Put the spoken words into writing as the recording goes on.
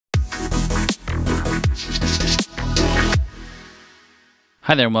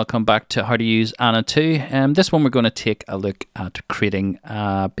Hi there and welcome back to How to Use Anna 2. This one we're going to take a look at creating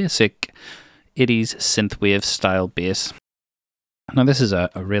a basic 80s synthwave style bass. Now this is a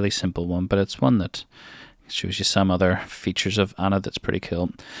really simple one, but it's one that shows you some other features of Anna that's pretty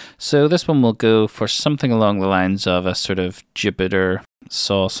cool. So this one will go for something along the lines of a sort of Jupiter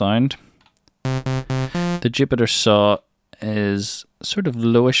saw sound. The Jupiter saw is sort of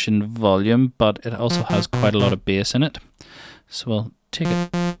lowish in volume, but it also has quite a lot of bass in it. So we'll take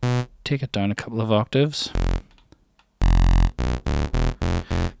it down a couple of octaves.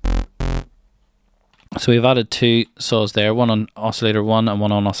 So we've added two saws there, one on oscillator 1 and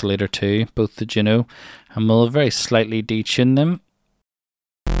one on oscillator 2, both the Juno, and we'll very slightly detune them.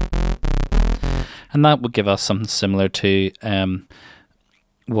 And that will give us something similar to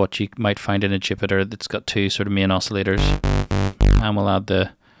what you might find in a Jupiter that's got two sort of main oscillators. And we'll add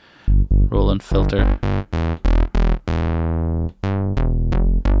the Roland filter.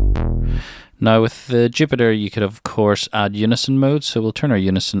 Now with the Jupiter you could of course add unison mode, so we'll turn our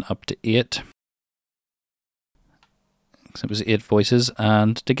unison up to 8. So it was 8 voices,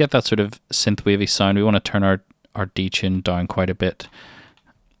 and to get that sort of synthwavy sound we want to turn our detune down quite a bit.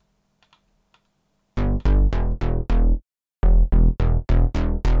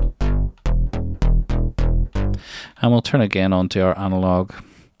 And we'll turn again onto our analog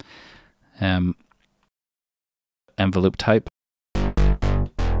envelope type.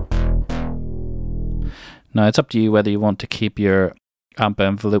 Now it's up to you whether you want to keep your amp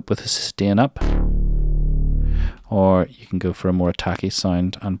envelope with a sustain up, or you can go for a more attacky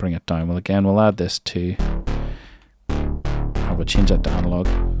sound and bring it down. Well, again, we'll add this to, or we'll change that to analog.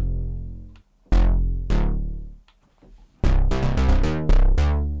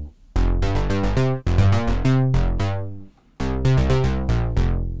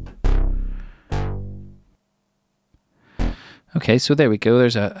 Okay, so there we go.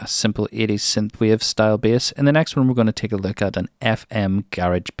 There's a simple 80s synthwave style bass. In the next one, we're going to take a look at an FM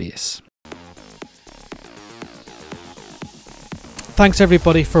garage bass. Thanks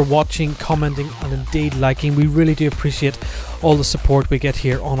everybody for watching, commenting and indeed liking. We really do appreciate all the support we get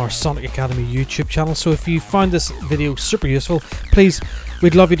here on our Sonic Academy YouTube channel. So if you found this video super useful, please,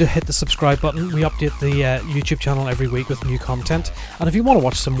 we'd love you to hit the subscribe button. We update the YouTube channel every week with new content. And if you want to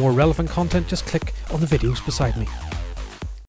watch some more relevant content, just click on the videos beside me.